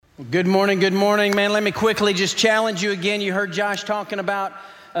Good morning, man. Let me quickly just challenge you again. You heard Josh talking about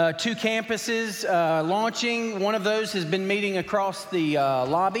two campuses launching. One of those has been meeting across the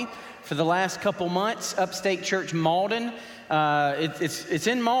lobby for the last couple months, Upstate Church Malden. It's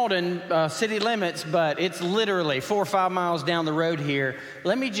in Malden city limits, but it's literally 4 or 5 miles down the road here.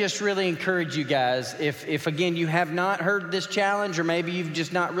 Let me just really encourage you guys, if again you have not heard this challenge or maybe you've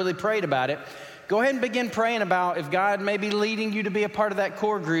just not really prayed about it, go ahead and begin praying about if God may be leading you to be a part of that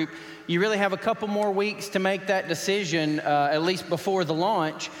core group. You really have a couple more weeks to make that decision, at least before the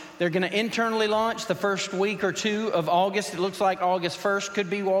launch. They're going to internally launch the first week or two of August. It looks like August 1st, could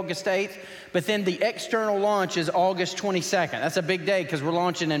be August 8th. But then the external launch is August 22nd. That's a big day because we're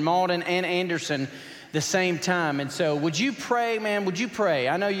launching in Malden and Anderson the same time. And so would you pray, man? Would you pray?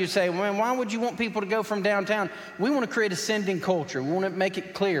 I know you say, man, why would you want people to go from downtown? We want to create a sending culture. We want to make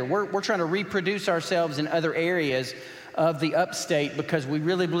it clear. We're trying to reproduce ourselves in other areas of the upstate because we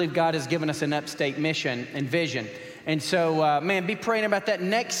really believe God has given us an upstate mission and vision. And so, man, be praying about that.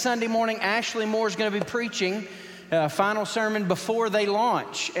 Next Sunday morning, Ashley Moore is going to be preaching final sermon before they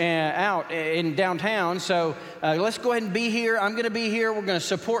launch out in downtown. So let's go ahead and be here. I'm going to be here. We're going to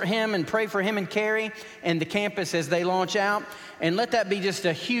support him and pray for him and Carrie and the campus as they launch out. And let that be just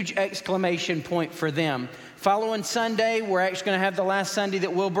a huge exclamation point for them. Following Sunday, we're actually going to have the last Sunday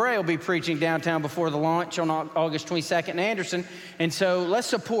that Bray will be preaching downtown before the launch on August 22nd in Anderson. And so let's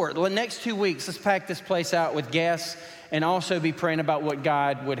support. The next 2 weeks, let's pack this place out with guests and also be praying about what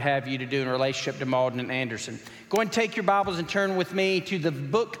God would have you to do in relationship to Malden and Anderson. Go ahead and take your Bibles and turn with me to the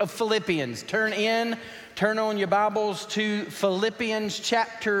book of Philippians. Turn on your Bibles to Philippians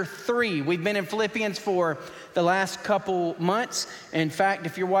chapter 3. We've been in Philippians for the last couple months. In fact,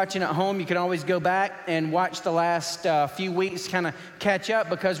 if you're watching at home, you can always go back and watch the last few weeks, kind of catch up,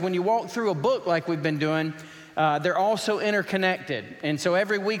 because when you walk through a book like we've been doing, they're also interconnected. And so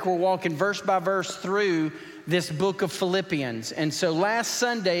every week we're walking verse by verse through this book of Philippians. And so last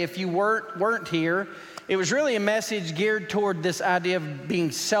Sunday, if you weren't here, it was really a message geared toward this idea of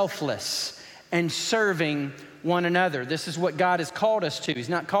being selfless and serving one another. This is what God has called us to. He's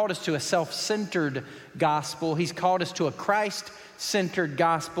not called us to a self-centered gospel. He's called us to a Christ-centered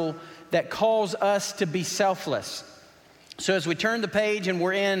gospel that calls us to be selfless. So as we turn the page and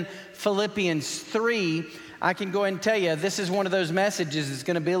we're in Philippians 3, I can go ahead and tell you, this is one of those messages. It's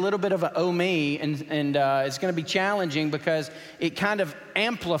going to be a little bit of an oh me, and it's going to be challenging because it kind of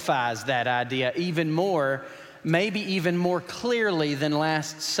amplifies that idea even more, maybe even more clearly than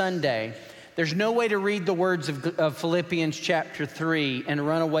last Sunday. There's no way to read the words of Philippians chapter 3 and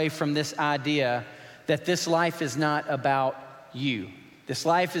run away from this idea that this life is not about you. This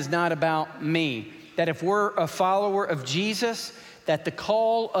life is not about me. That if we're a follower of Jesus, that the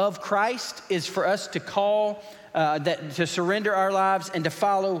call of Christ is for us to to surrender our lives and to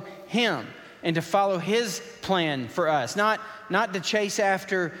follow Him and to follow His plan for us. Not to chase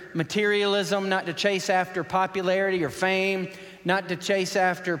after materialism, not to chase after popularity or fame, not to chase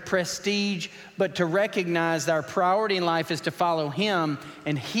after prestige, but to recognize that our priority in life is to follow Him,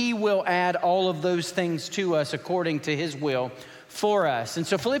 and He will add all of those things to us according to His will for us. And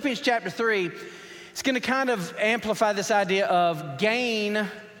so Philippians chapter 3, it's going to kind of amplify this idea of gain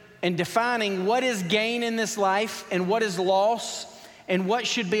and defining what is gain in this life and what is loss and what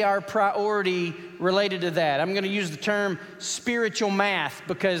should be our priority related to that. I'm going to use the term spiritual math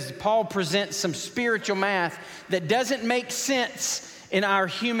because Paul presents some spiritual math that doesn't make sense in our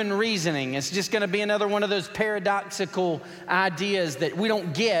human reasoning. It's just going to be another one of those paradoxical ideas that we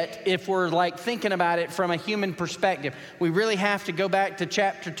don't get if we're like thinking about it from a human perspective. We really have to go back to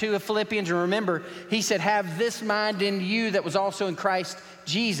chapter 2 of Philippians and remember, he said, have this mind in you that was also in Christ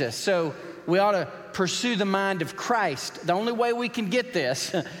Jesus. So we ought to pursue the mind of Christ. The only way we can get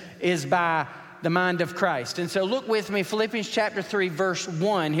this is by the mind of Christ. And so look with me, Philippians chapter 3, verse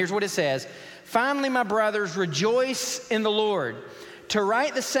 1. Here's what it says. Finally, my brothers, rejoice in the Lord. To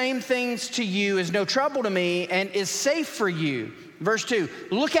write the same things to you is no trouble to me and is safe for you. Verse 2,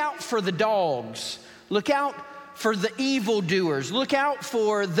 look out for the dogs. Look out for the evildoers. Look out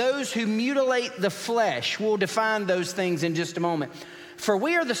for those who mutilate the flesh. We'll define those things in just a moment. For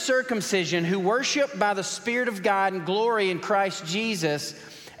we are the circumcision who worship by the Spirit of God and glory in Christ Jesus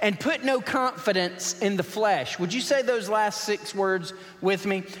and put no confidence in the flesh. Would you say those last 6 words with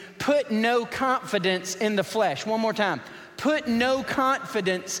me? Put no confidence in the flesh. One more time. Put no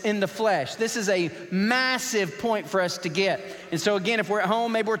confidence in the flesh. This is a massive point for us to get. And so again, if we're at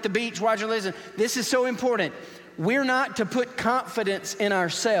home, maybe we're at the beach watching, listen, this is so important. We're not to put confidence in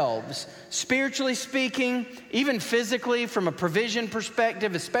ourselves. Spiritually speaking, even physically, from a provision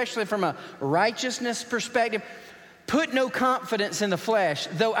perspective, especially from a righteousness perspective, put no confidence in the flesh,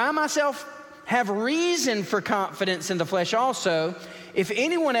 though I myself have reason for confidence in the flesh also. If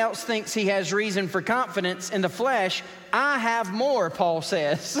anyone else thinks he has reason for confidence in the flesh, I have more, Paul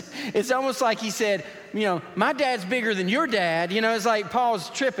says. It's almost like he said, my dad's bigger than your dad. It's like Paul's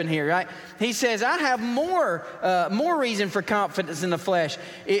tripping here, right? He says, I have more reason for confidence in the flesh.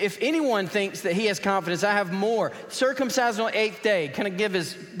 If anyone thinks that he has confidence, I have more. Circumcised on the 8th day, kind of give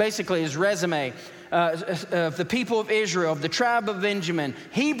basically his resume. Of the people of Israel, of the tribe of Benjamin,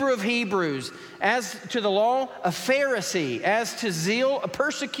 Hebrew of Hebrews, as to the law, a Pharisee, as to zeal, a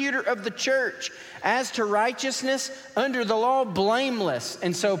persecutor of the church, as to righteousness, under the law, blameless.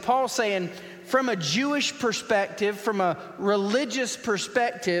 And so Paul's saying, from a Jewish perspective, from a religious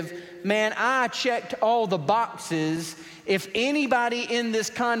perspective, man, I checked all the boxes. If anybody in this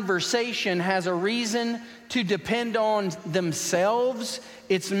conversation has a reason to depend on themselves,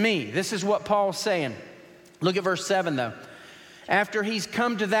 it's me. This is what Paul's saying. Look at verse 7, though. After he's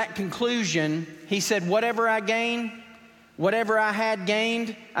come to that conclusion, he said, whatever I gain, whatever I had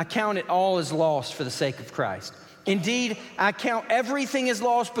gained, I count it all as lost for the sake of Christ. Indeed, I count everything as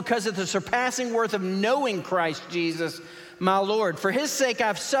lost because of the surpassing worth of knowing Christ Jesus, my Lord. For his sake,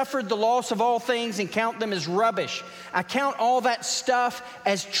 I've suffered the loss of all things and count them as rubbish. I count all that stuff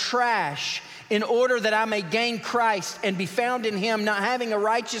as trash in order that I may gain Christ and be found in him, not having a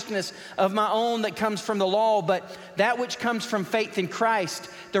righteousness of my own that comes from the law, but that which comes from faith in Christ,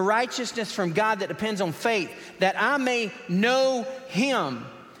 the righteousness from God that depends on faith, that I may know him,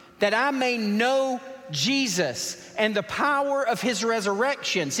 that I may know Jesus and the power of his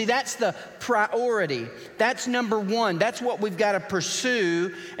resurrection. See, that's the priority. That's number one. That's what we've got to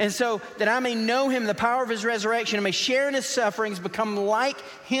pursue. And so that I may know him, the power of his resurrection, and may share in his sufferings, become like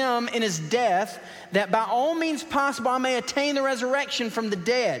him in his death, that by all means possible I may attain the resurrection from the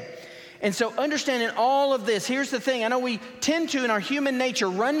dead. And so understanding all of this, here's the thing. I know we tend to, in our human nature,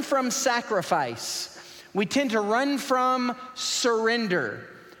 run from sacrifice. We tend to run from surrender.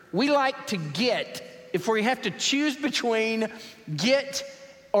 We like to get. If we have to choose between get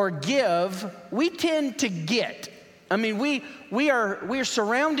or give, we tend to get. I mean, we are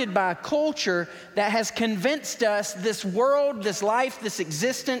surrounded by a culture that has convinced us this world, this life, this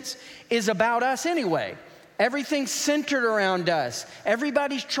existence is about us anyway. Everything's centered around us.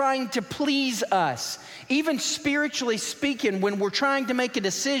 Everybody's trying to please us. Even spiritually speaking, when we're trying to make a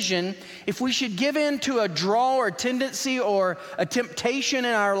decision, if we should give in to a draw or tendency or a temptation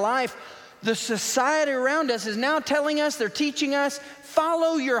in our life, the society around us is now telling us, they're teaching us,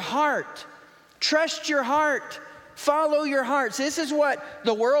 follow your heart. Trust your heart. Follow your heart. So this is what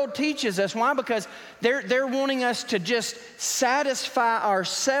the world teaches us. Why? Because they're wanting us to just satisfy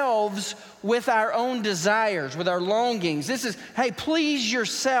ourselves with our own desires, with our longings. This is, hey, please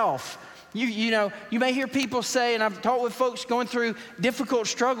yourself. You may hear people say, and I've talked with folks going through difficult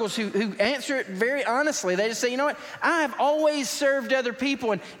struggles who answer it very honestly. They just say, you know what? I have always served other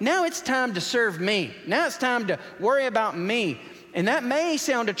people, and now it's time to serve me. Now it's time to worry about me. And that may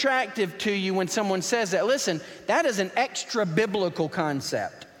sound attractive to you when someone says that. Listen, that is an extra biblical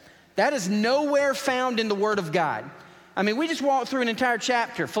concept. That is nowhere found in the Word of God. I mean, we just walked through an entire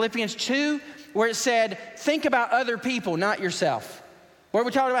chapter, Philippians 2, where it said, think about other people, not yourself. Where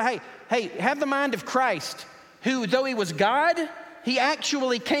we talked about, hey, have the mind of Christ, who, though he was God, he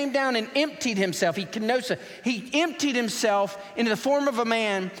actually came down and emptied himself. He emptied himself into the form of a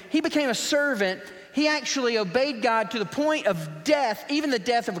man. He became a servant. He actually obeyed God to the point of death, even the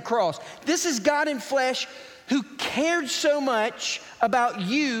death of a cross. This is God in flesh who cared so much about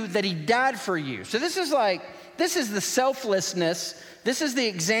you that he died for you. So this is the selflessness. This is the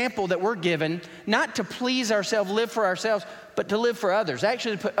example that we're given, not to please ourselves, live for ourselves, but to live for others.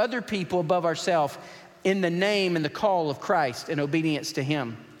 Actually, to put other people above ourselves in the name and the call of Christ and obedience to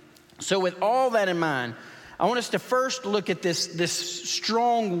him. So with all that in mind, I want us to first look at this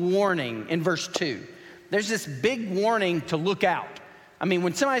strong warning in verse 2. There's this big warning to look out. I mean,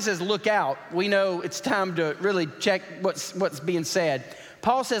 when somebody says look out, we know it's time to really check what's being said.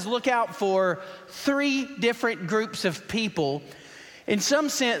 Paul says look out for 3 different groups of people. In some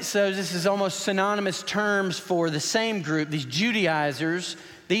sense, though, this is almost synonymous terms for the same group, these Judaizers.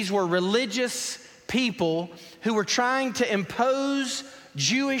 These were religious people who were trying to impose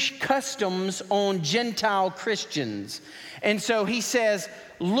Jewish customs on Gentile Christians. And so he says,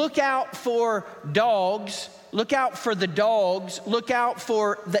 look out for dogs, look out for the dogs, look out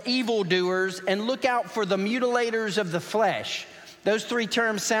for the evildoers, and look out for the mutilators of the flesh. Those three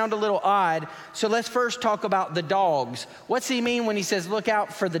terms sound a little odd, so let's first talk about the dogs. What's he mean when he says, look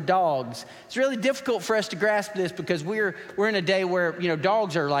out for the dogs? It's really difficult for us to grasp this because we're in a day where,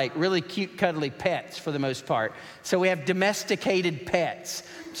 dogs are like really cute, cuddly pets for the most part. So we have domesticated pets.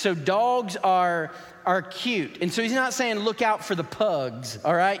 So dogs are cute. And so he's not saying look out for the pugs,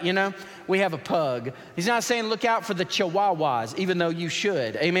 all right? We have a pug. He's not saying look out for the chihuahuas, even though you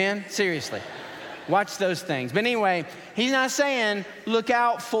should. Amen? Seriously. Watch those things. But anyway, he's not saying look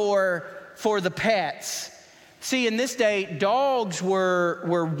out for the pets. See, in this day, dogs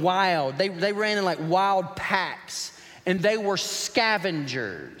were wild. They ran in like wild packs, and they were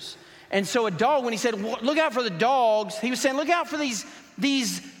scavengers. And so a dog, when he said look out for the dogs, he was saying look out for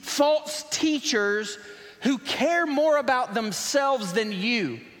these false teachers who care more about themselves than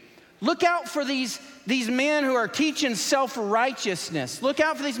you. Look out for these men who are teaching self-righteousness. Look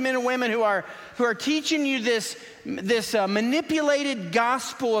out for these men and women who are teaching you this manipulated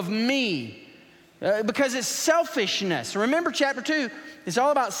gospel of me because it's selfishness. Remember chapter 2, it's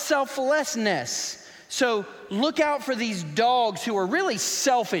all about selflessness. So look out for these dogs who are really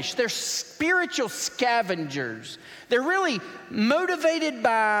selfish. They're spiritual scavengers. They're really motivated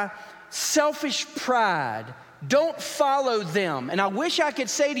by selfish pride. Don't follow them. And I wish I could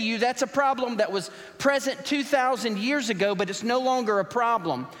say to you that's a problem that was present 2,000 years ago, but it's no longer a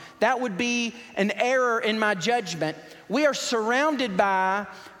problem. That would be an error in my judgment. We are surrounded by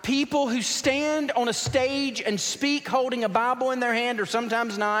people who stand on a stage and speak holding a Bible in their hand, or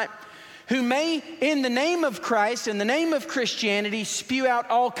sometimes not, who may, in the name of Christ, in the name of Christianity, spew out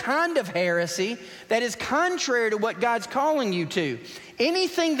all kind of heresy that is contrary to what God's calling you to.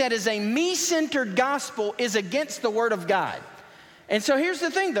 Anything that is a me-centered gospel is against the Word of God. And so here's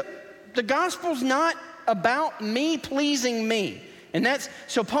the thing, the gospel's not about me pleasing me. And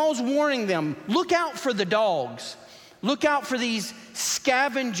so Paul's warning them, look out for the dogs. Look out for these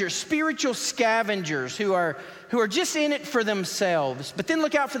scavengers, spiritual scavengers who are just in it for themselves. But then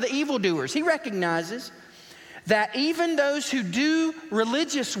look out for the evildoers. He recognizes that even those who do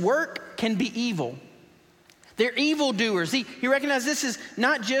religious work can be evil. They're evildoers. He recognizes this is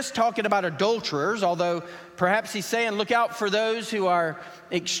not just talking about adulterers, although perhaps he's saying look out for those who are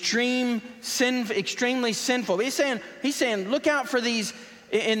extremely sinful. But he's saying look out for these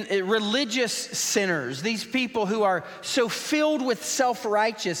in religious sinners, these people who are so filled with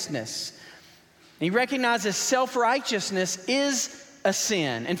self-righteousness. He recognizes self-righteousness is a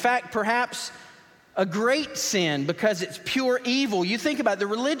sin. In fact, perhaps a great sin because it's pure evil. You think about it, the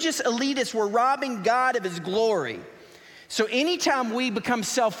religious elitists were robbing God of his glory. So anytime we become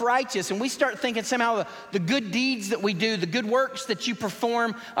self-righteous and we start thinking somehow the good deeds that we do, the good works that you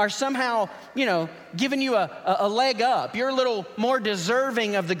perform are somehow, giving you a leg up. You're a little more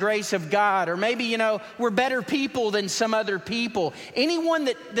deserving of the grace of God. Or maybe, we're better people than some other people. Anyone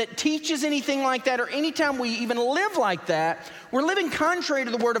that teaches anything like that, or anytime we even live like that, we're living contrary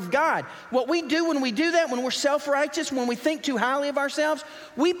to the Word of God. What we do when we do that, when we're self-righteous, when we think too highly of ourselves,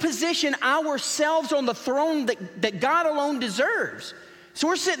 we position ourselves on the throne that God alone deserves. So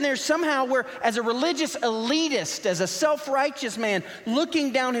we're sitting there somehow where, as a religious elitist, as a self-righteous man,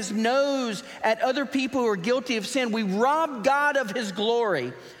 looking down his nose at other people who are guilty of sin, we rob God of his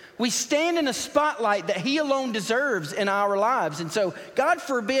glory. We stand in a spotlight that he alone deserves in our lives. And so God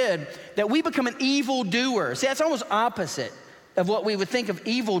forbid that we become an evildoer. See, that's almost opposite of what we would think of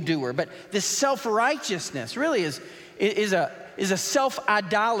evildoer. But this self-righteousness really is a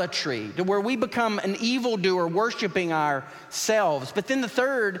self-idolatry, to where we become an evildoer worshiping ourselves. But then the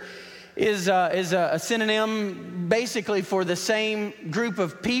third is a synonym basically for the same group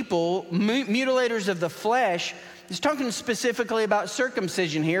of people, mutilators of the flesh. It's talking specifically about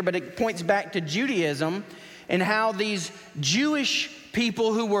circumcision here, but it points back to Judaism and how these Jewish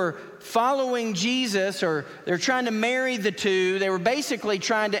people who were following Jesus, or they're trying to marry the two, they were basically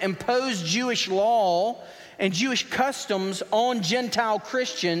trying to impose Jewish law and Jewish customs on Gentile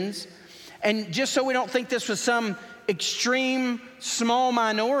Christians. And just so we don't think this was some extreme small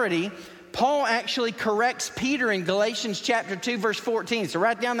minority, Paul actually corrects Peter in Galatians chapter 2, verse 14. So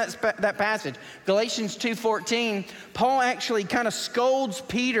write down that passage, Galatians 2:14. Paul actually kind of scolds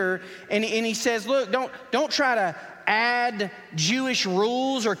Peter, and he says, look, don't try to add Jewish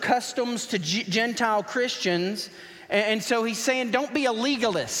rules or customs to Gentile Christians. And so he's saying, don't be a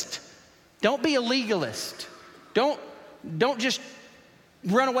legalist. Don't be a legalist. Don't just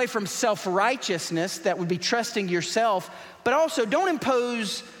run away from self-righteousness that would be trusting yourself, but also don't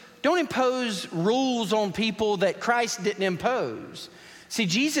impose rules on people that Christ didn't impose. See,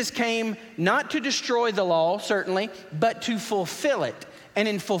 Jesus came not to destroy the law, certainly, but to fulfill it. And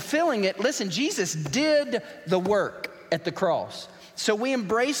in fulfilling it, listen, Jesus did the work. at the cross. So we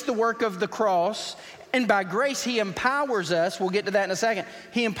embrace the work of the cross, and by grace, he empowers us. We'll get to that in a second.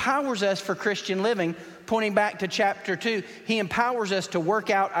 He empowers us for Christian living, pointing back to chapter 2. He empowers us to work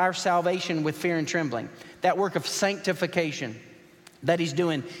out our salvation with fear and trembling, that work of sanctification that he's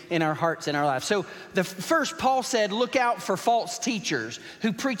doing in our hearts and our lives. So the first, Paul said, look out for false teachers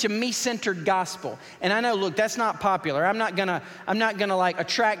who preach a me-centered gospel. And I know, look, that's not popular. I'm not gonna like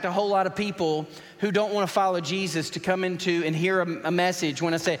attract a whole lot of people who don't want to follow Jesus to come into and hear a message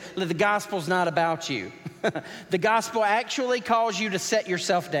when I say, look, the gospel's not about you. The gospel actually calls you to set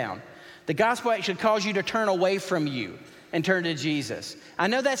yourself down. The gospel actually calls you to turn away from you and turn to Jesus. I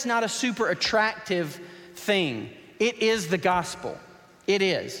know that's not a super attractive thing. It is the gospel. It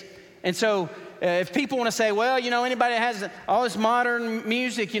is. And so if people want to say, well, anybody that has all this modern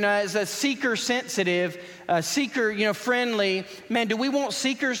music, is a seeker sensitive, seeker, friendly, man, do we want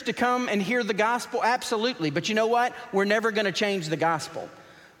seekers to come and hear the gospel? Absolutely. But you know what? We're never going to change the gospel.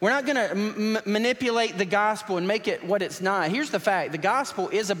 We're not going to manipulate the gospel and make it what it's not. Here's the fact. The gospel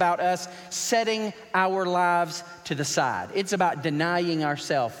is about us setting our lives to the side. It's about denying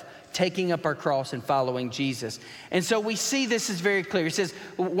ourselves, taking up our cross and following Jesus. And so we see this is very clear. It says,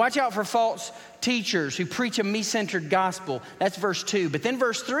 watch out for false teachers who preach a me-centered gospel. That's verse 2. But then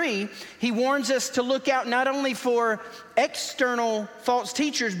verse 3, he warns us to look out not only for external false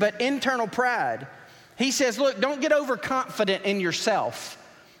teachers, but internal pride. He says, look, don't get overconfident in yourself.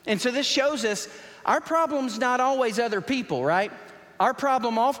 And so this shows us our problem's not always other people, right? Our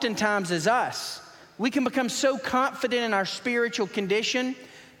problem oftentimes is us. We can become so confident in our spiritual condition,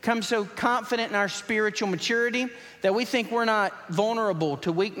 come so confident in our spiritual maturity that we think we're not vulnerable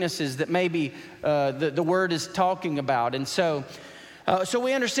to weaknesses that maybe the word is talking about. And so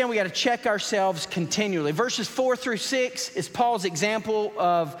we understand we got to check ourselves continually. Verses 4 through 6 is Paul's example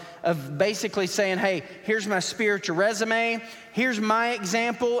of basically saying, hey, here's my spiritual resume. Here's my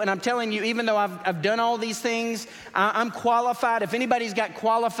example. And I'm telling you, even though I've done all these things, I'm qualified. If anybody's got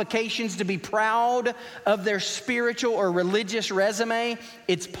qualifications to be proud of their spiritual or religious resume,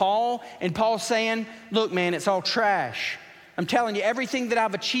 it's Paul. And Paul's saying, look, man, it's all trash. I'm telling you, everything that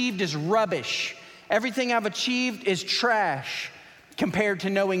I've achieved is rubbish. Everything I've achieved is trash compared to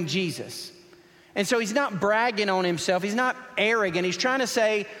knowing Jesus. And so he's not bragging on himself. He's not arrogant. He's trying to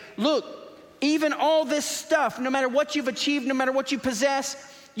say, look, even all this stuff, no matter what you've achieved, no matter what you possess,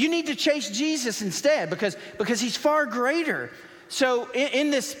 you need to chase Jesus instead because he's far greater. So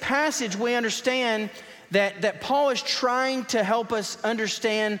in this passage, we understand that Paul is trying to help us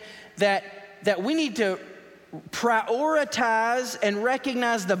understand that we need to prioritize and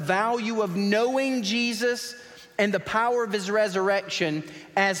recognize the value of knowing Jesus and the power of his resurrection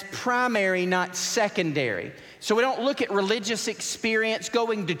as primary, not secondary. So we don't look at religious experience,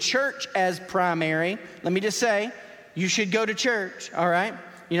 going to church as primary. Let me just say, you should go to church, all right?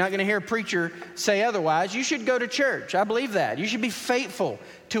 You're not going to hear a preacher say otherwise. You should go to church. I believe that. You should be faithful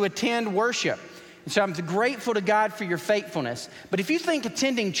to attend worship. And so I'm grateful to God for your faithfulness. But if you think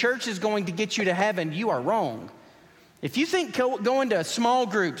attending church is going to get you to heaven, you are wrong. If you think going to small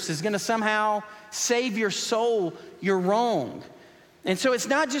groups is going to somehow save your soul, you're wrong. And so it's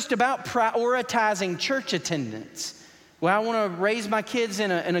not just about prioritizing church attendance. Well, I want to raise my kids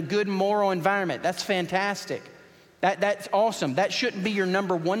in a good moral environment. That's fantastic. That's awesome. That shouldn't be your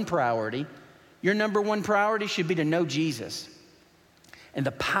number one priority. Your number one priority should be to know Jesus and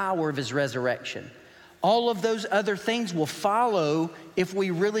the power of his resurrection. All of those other things will follow if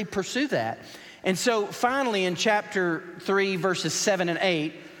we really pursue that. And so finally in chapter 3, verses 7 and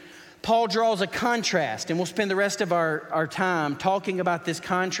 8, Paul draws a contrast, and we'll spend the rest of our time talking about this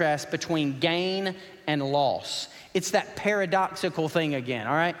contrast between gain and loss. It's that paradoxical thing again,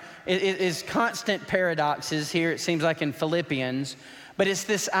 all right? It is constant paradoxes here, it seems like in Philippians, but it's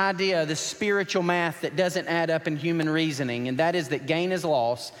this idea, this spiritual math that doesn't add up in human reasoning, and that is that gain is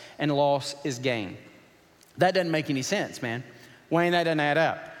loss and loss is gain. That doesn't make any sense, man. Wayne, that doesn't add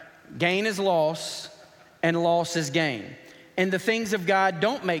up. Gain is loss and loss is gain. And the things of God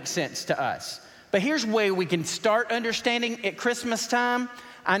don't make sense to us. But here's where we can start understanding at Christmas time.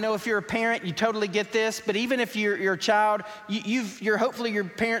 I know if you're a parent, you totally get this, but even if you're a child, hopefully your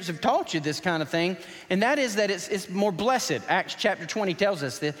parents have taught you this kind of thing, and that is that it's more blessed. Acts chapter 20 tells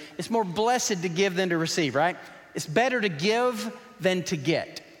us this. It's more blessed to give than to receive, right? It's better to give than to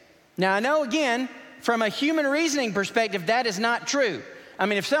get. Now, I know, again, from a human reasoning perspective, that is not true. I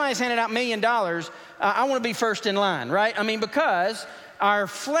mean, if somebody's handed out $1 million, I want to be first in line, right? I mean, because our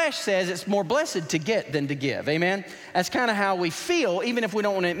flesh says it's more blessed to get than to give, amen? That's kind of how we feel, even if we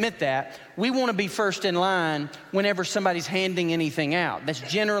don't want to admit that. We want to be first in line whenever somebody's handing anything out. That's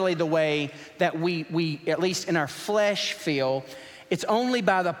generally the way that we at least in our flesh, feel. It's only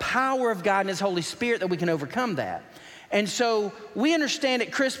by the power of God and His Holy Spirit that we can overcome that. And so we understand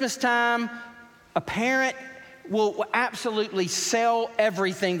at Christmas time, a parent will absolutely sell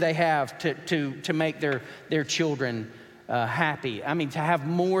everything they have to make their children happy. I mean, to have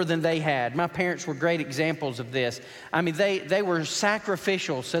more than they had. My parents were great examples of this. I mean, they were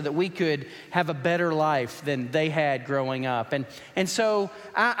sacrificial so that we could have a better life than they had growing up. And so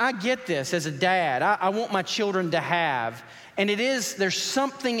I get this as a dad. I want my children to have. And there's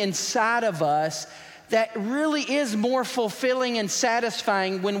something inside of us that really is more fulfilling and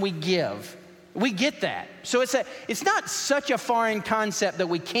satisfying when we give. We get that. So it's not such a foreign concept that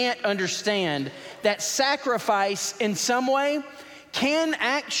we can't understand that sacrifice in some way can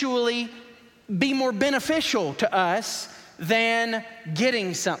actually be more beneficial to us than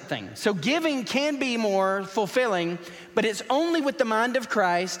getting something. So giving can be more fulfilling, but it's only with the mind of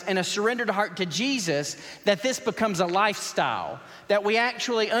Christ and a surrendered heart to Jesus that this becomes a lifestyle, that we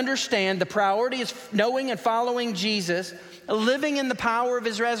actually understand the priority is knowing and following Jesus, living in the power of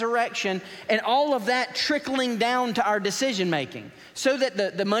His resurrection, and all of that trickling down to our decision making, so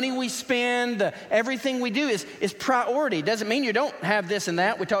that the money we spend, everything we do is priority. It doesn't mean you don't have this and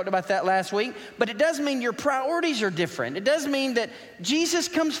that. We talked about that last week, but it does mean your priorities are different. It does mean that Jesus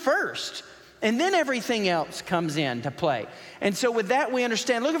comes first, and then everything else comes into play. And so with that, we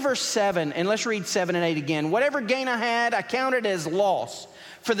understand. Look at verse 7, and let's read 7 and 8 again. Whatever gain I had, I counted as loss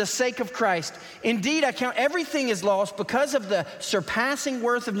for the sake of Christ. Indeed, I count everything as loss because of the surpassing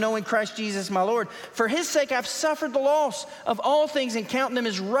worth of knowing Christ Jesus my Lord. For His sake, I've suffered the loss of all things and count them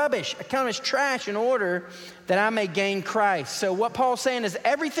as rubbish. I count them as trash in order that I may gain Christ. So what Paul's saying is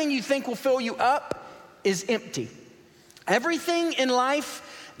everything you think will fill you up is empty. Everything in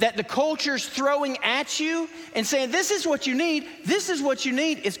life that the culture's throwing at you and saying, this is what you need,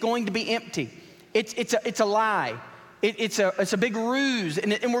 is going to be empty. It's a lie. It's a big ruse,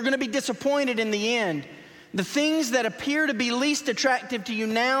 and we're going to be disappointed in the end. The things that appear to be least attractive to you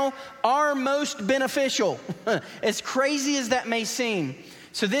now are most beneficial, as crazy as that may seem.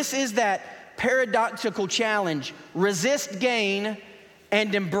 So this is that paradoxical challenge. Resist gain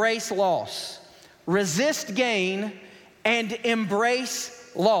and embrace loss. Resist gain and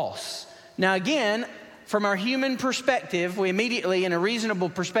embrace loss. Now again, from our human perspective, we immediately, in a reasonable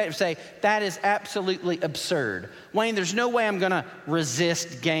perspective, say, that is absolutely absurd. Wayne, there's no way I'm going to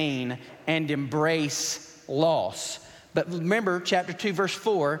resist gain and embrace loss. But remember, chapter 2, verse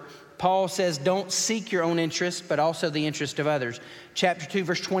 4, Paul says, don't seek your own interest, but also the interest of others. Chapter 2,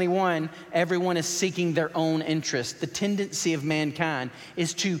 verse 21, everyone is seeking their own interest. The tendency of mankind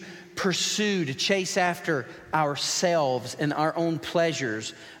is to pursue, to chase after ourselves and our own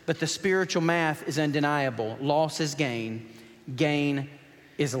pleasures. But the spiritual math is undeniable. Loss is gain. Gain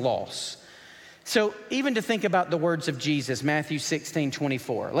is loss. So even to think about the words of Jesus, Matthew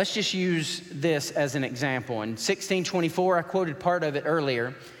 16:24. Let's just use this as an example. In 16:24, I quoted part of it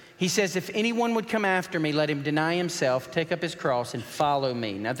earlier. He says, if anyone would come after me, let him deny himself, take up his cross, and follow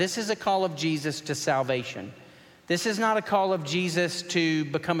me. Now, this is a call of Jesus to salvation. This is not a call of Jesus to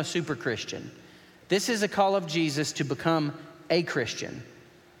become a super Christian. This is a call of Jesus to become a Christian.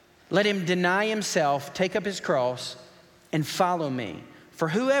 Let him deny himself, take up his cross, and follow me. For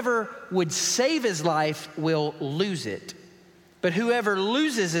whoever would save his life will lose it. But whoever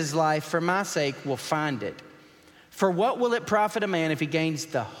loses his life for my sake will find it. For what will it profit a man if he gains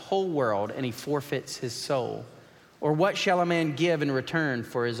the whole world and he forfeits his soul? Or what shall a man give in return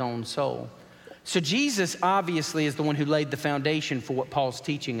for his own soul? So Jesus obviously is the one who laid the foundation for what Paul's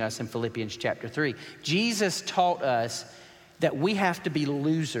teaching us in Philippians chapter 3. Jesus taught us that we have to be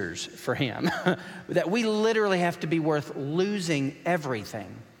losers for him, that we literally have to be worth losing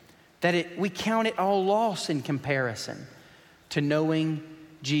everything, that we count it all loss in comparison to knowing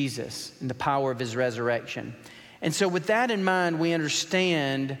Jesus and the power of his resurrection. And so with that in mind, we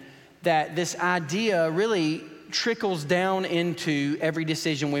understand that this idea really trickles down into every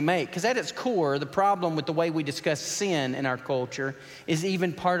decision we make. Because at its core, the problem with the way we discuss sin in our culture is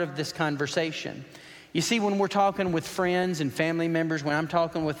even part of this conversation. You see, when we're talking with friends and family members, when I'm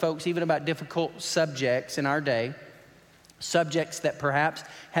talking with folks even about difficult subjects in our day, subjects that perhaps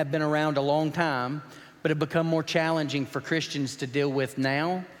have been around a long time, but have become more challenging for Christians to deal with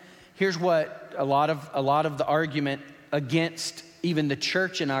now, here's what a lot of the argument against even the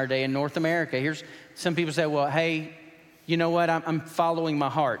church in our day in North America. Here's some people say, well, hey, you know what? I'm following my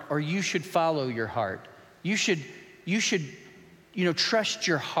heart, or you should follow your heart. You should trust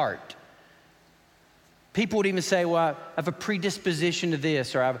your heart. People would even say, well, I have a predisposition to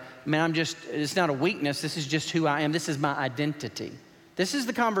this, or it's not a weakness, this is just who I am, this is my identity. This is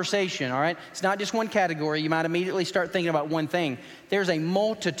the conversation, all right? It's not just one category. You might immediately start thinking about one thing. There's a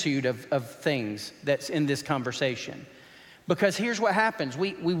multitude of things that's in this conversation. Because here's what happens.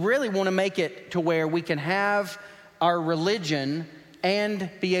 We really want to make it to where we can have our religion and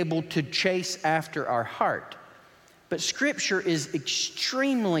be able to chase after our heart. But Scripture is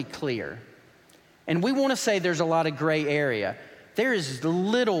extremely clear. And we want to say there's a lot of gray area. There is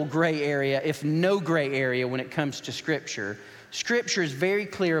little gray area, if no gray area, when it comes to Scripture. Scripture is very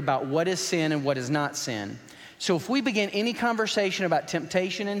clear about what is sin and what is not sin. So if we begin any conversation about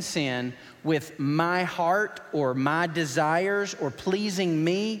temptation and sin with my heart or my desires or pleasing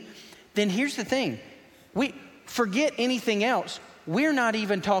me, then here's the thing. We forget anything else. We're not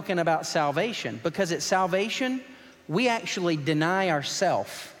even talking about salvation, because at salvation, we actually deny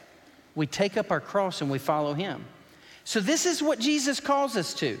ourselves. We take up our cross and we follow him. So this is what Jesus calls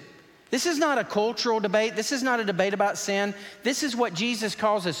us to. This is not a cultural debate. This is not a debate about sin. This is what Jesus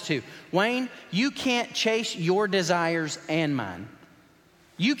calls us to. Wayne, you can't chase your desires and mine.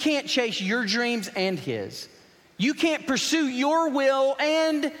 You can't chase your dreams and his. You can't pursue your will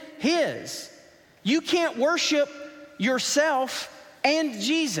and his. You can't worship yourself and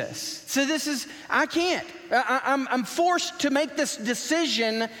Jesus. So I can't. I'm forced to make this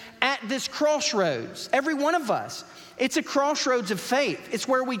decision at this crossroads. Every one of us. It's a crossroads of faith. It's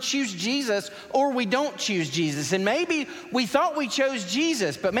where we choose Jesus or we don't choose Jesus. And maybe we thought we chose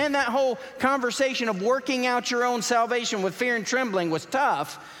Jesus, but man, that whole conversation of working out your own salvation with fear and trembling was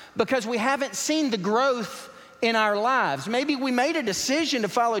tough because we haven't seen the growth in our lives. Maybe we made a decision to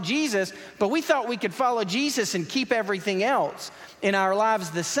follow Jesus, but we thought we could follow Jesus and keep everything else in our lives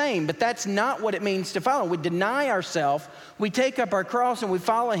the same. But that's not what it means to follow. We deny ourselves, we take up our cross, and we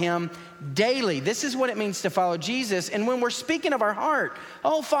follow him daily. This is what it means to follow Jesus. And when we're speaking of our heart,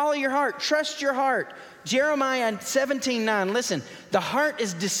 follow your heart, trust your heart. Jeremiah 17:9, listen, the heart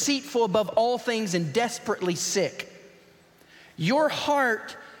is deceitful above all things and desperately sick. Your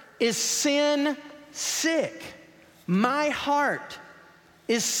heart is sin sick. My heart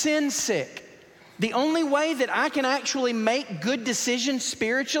is sin sick. The only way that I can actually make good decisions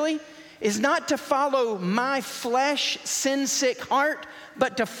spiritually is not to follow my flesh sin sick heart,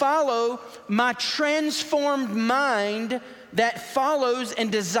 but to follow my transformed mind that follows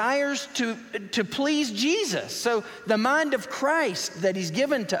and desires to please Jesus. So the mind of Christ that he's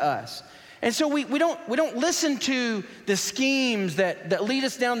given to us. And so we don't listen to the schemes that lead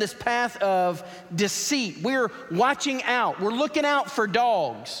us down this path of deceit. We're watching out. We're looking out for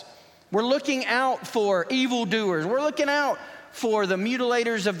dogs. We're looking out for evildoers. We're looking out for the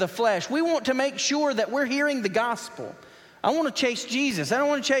mutilators of the flesh. We want to make sure that we're hearing the gospel. I want to chase Jesus. I don't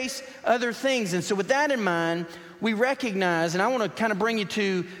want to chase other things. And so with that in mind, we recognize, and I want to kind of bring you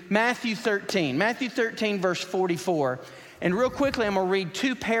to Matthew 13. Matthew 13, verse 44. And real quickly, I'm going to read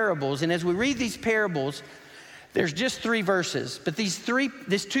two parables. And as we read these parables, there's just 3 verses. But these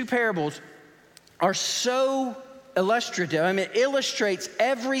two parables are so illustrative. I mean, it illustrates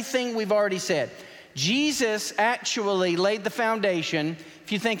everything we've already said. Jesus actually laid the foundation.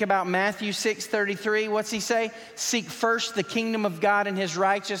 If you think about Matthew 6:33, what's he say? Seek first the kingdom of God and his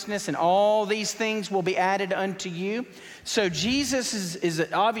righteousness, and all these things will be added unto you. So Jesus is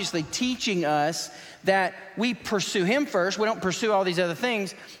obviously teaching us that we pursue him first. We don't pursue all these other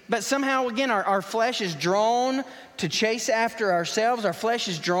things. But somehow, again, our flesh is drawn to chase after ourselves. Our flesh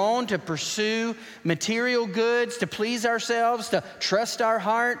is drawn to pursue material goods, to please ourselves, to trust our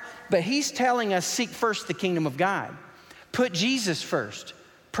heart. But he's telling us, seek first the kingdom of God. Put Jesus first.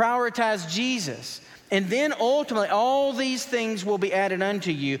 Prioritize Jesus. And then ultimately, all these things will be added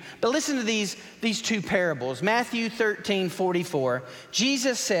unto you. But listen to these two parables. Matthew 13:44.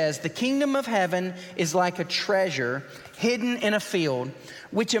 Jesus says, the kingdom of heaven is like a treasure hidden in a field,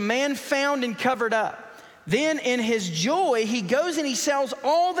 which a man found and covered up. Then in his joy, he goes and he sells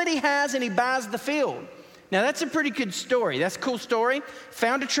all that he has and he buys the field. Now that's a pretty good story. That's a cool story.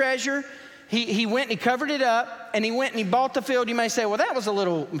 Found a treasure. He went and he covered it up, and he went and he bought the field. You may say, well, that was a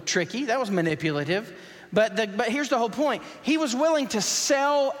little tricky. That was manipulative. But here's the whole point. He was willing to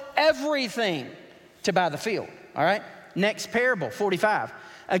sell everything to buy the field, all right? Next parable, 45.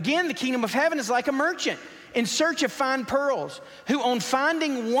 Again, the kingdom of heaven is like a merchant in search of fine pearls, who on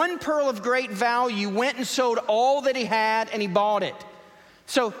finding one pearl of great value went and sold all that he had and he bought it.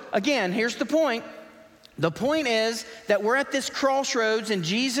 So again, here's the point. The point is that we're at this crossroads, and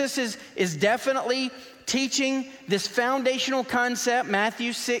Jesus is definitely teaching this foundational concept,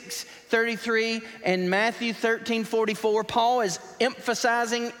 Matthew 6:33 and Matthew 13:44. Paul is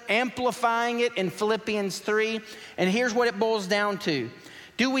emphasizing, amplifying it in Philippians 3. And here's what it boils down to.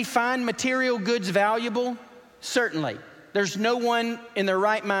 Do we find material goods valuable? Certainly. There's no one in their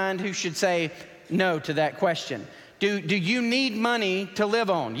right mind who should say no to that question. Do you need money to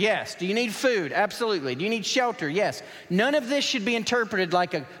live on? Yes. Do you need food? Absolutely. Do you need shelter? Yes. None of this should be interpreted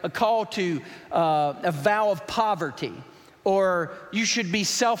like a call to a vow of poverty, or you should be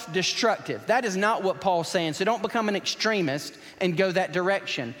self-destructive. That is not what Paul's saying. So don't become an extremist and go that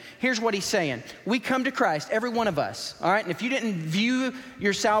direction. Here's what he's saying. We come to Christ, every one of us, all right? And if you didn't view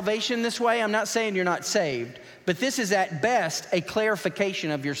your salvation this way, I'm not saying you're not saved, but this is at best a clarification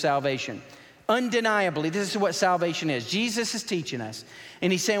of your salvation. Undeniably, this is what salvation is. Jesus is teaching us.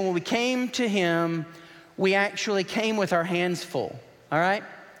 And he's saying when we came to him, we actually came with our hands full, all right?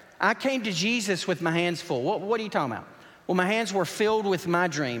 I came to Jesus with my hands full. What are you talking about? Well, my hands were filled with my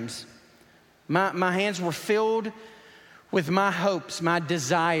dreams. My hands were filled with my hopes, my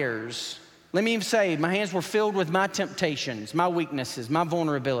desires. Let me even say, my hands were filled with my temptations, my weaknesses, my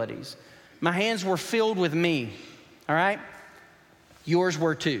vulnerabilities. My hands were filled with me, all right? Yours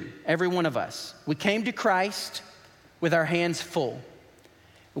were too, every one of us. We came to Christ with our hands full.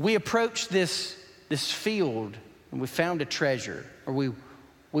 We approached this field and we found a treasure, or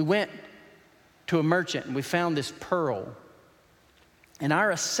we went to a merchant and we found this pearl. And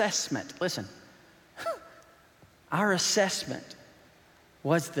our assessment, listen, our assessment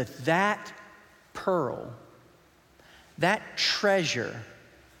was that pearl, that treasure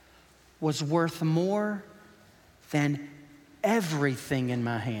was worth more than everything in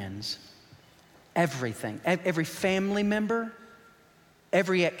my hands. Everything. Every family member,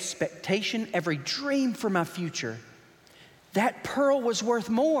 every expectation, every dream for my future. That pearl was worth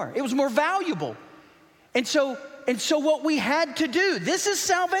more. It was more valuable. And so what we had to do, this is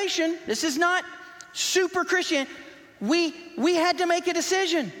salvation. This is not super Christian. We had to make a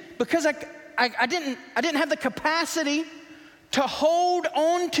decision because I didn't have the capacity to hold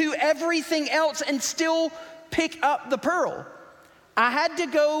on to everything else and still pick up the pearl. I had to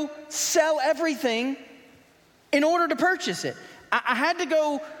go sell everything in order to purchase it. I had to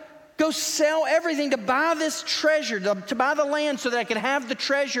go sell everything to buy this treasure, to buy the land so that I could have the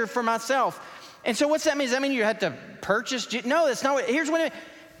treasure for myself. And so what's that mean? Does that mean you have to purchase? No, that's not what, here's what it means.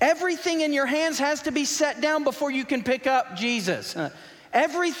 Everything in your hands has to be set down before you can pick up Jesus.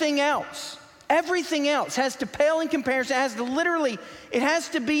 Everything else has to pale in comparison. It has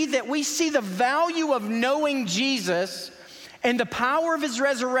to be that we see the value of knowing Jesus and the power of his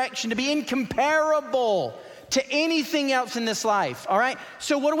resurrection to be incomparable to anything else in this life, all right?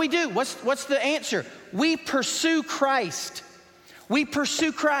 So what do? What's the answer? We pursue Christ. We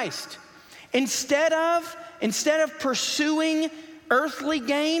pursue Christ. Instead of pursuing earthly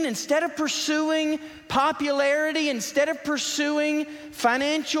gain, instead of pursuing popularity, instead of pursuing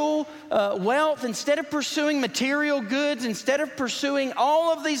financial wealth, instead of pursuing material goods, instead of pursuing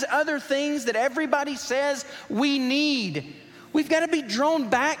all of these other things that everybody says we need, we've got to be drawn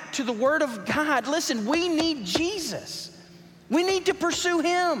back to the Word of God. Listen, we need Jesus. We need to pursue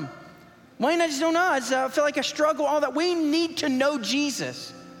him. Wayne, I just don't know. I feel like I struggle all that. We need to know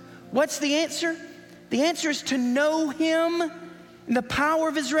Jesus. What's the answer? The answer is to know him and the power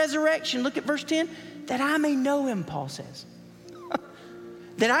of his resurrection. Look at verse 10. That I may know him, Paul says.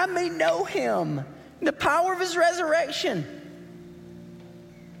 That I may know him and the power of his resurrection.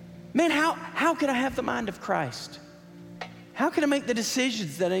 Man, how can I have the mind of Christ? How can I make the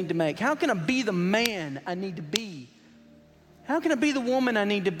decisions that I need to make? How can I be the man I need to be? How can I be the woman I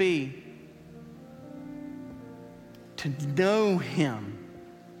need to be? To know him.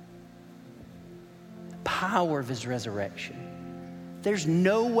 The power of his resurrection. There's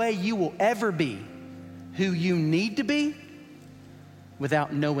no way you will ever be who you need to be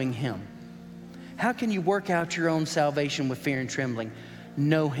without knowing him. How can you work out your own salvation with fear and trembling?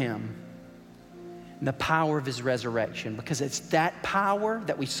 Know him. And the power of his resurrection, because it's that power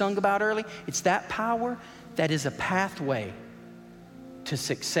that we sung about early. It's that power that is a pathway to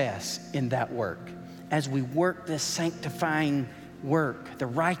success in that work. As we work this sanctifying work, the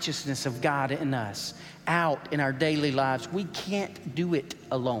righteousness of God in us, out in our daily lives, we can't do it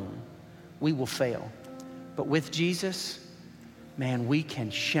alone. We will fail. But with Jesus, man, we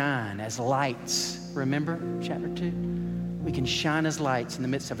can shine as lights. Remember chapter 2? We can shine as lights in the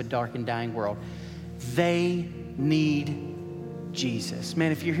midst of a dark and dying world. They need Jesus.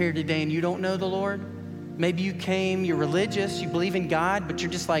 Man, if you're here today and you don't know the Lord, maybe you came, you're religious, you believe in God, but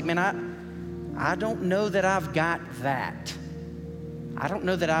you're just like, man, I don't know that I've got that. I don't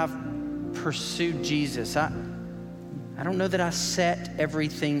know that I've pursued Jesus. I don't know that I set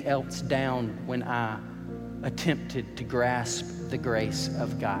everything else down when I attempted to grasp the grace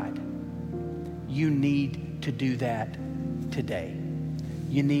of God. You need to do that today.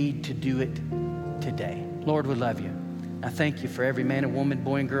 You need to do it today. Lord, we love you. I thank you for every man and woman,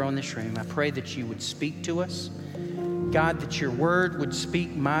 boy and girl in this room. I pray that you would speak to us. God, that your word would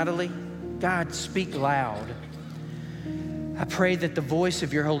speak mightily. God, speak loud. I pray that the voice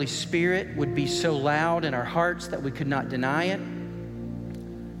of your Holy Spirit would be so loud in our hearts that we could not deny it.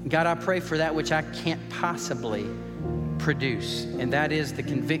 God, I pray for that which I can't possibly produce, and that is the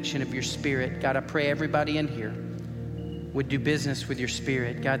conviction of your Spirit. God, I pray everybody in here would do business with your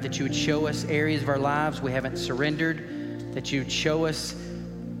Spirit. God, that you would show us areas of our lives we haven't surrendered, that you would show us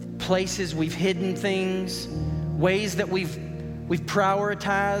places we've hidden things, ways that we've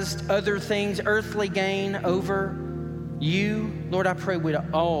prioritized other things, earthly gain over you. Lord, I pray we'd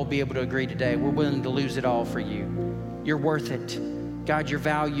all be able to agree today. We're willing to lose it all for you. You're worth it. God, your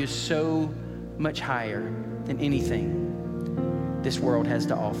value is so much higher than anything this world has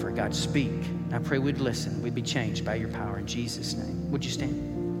to offer. God, speak. I pray we'd listen. We'd be changed by your power. In Jesus' name. Would you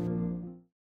stand?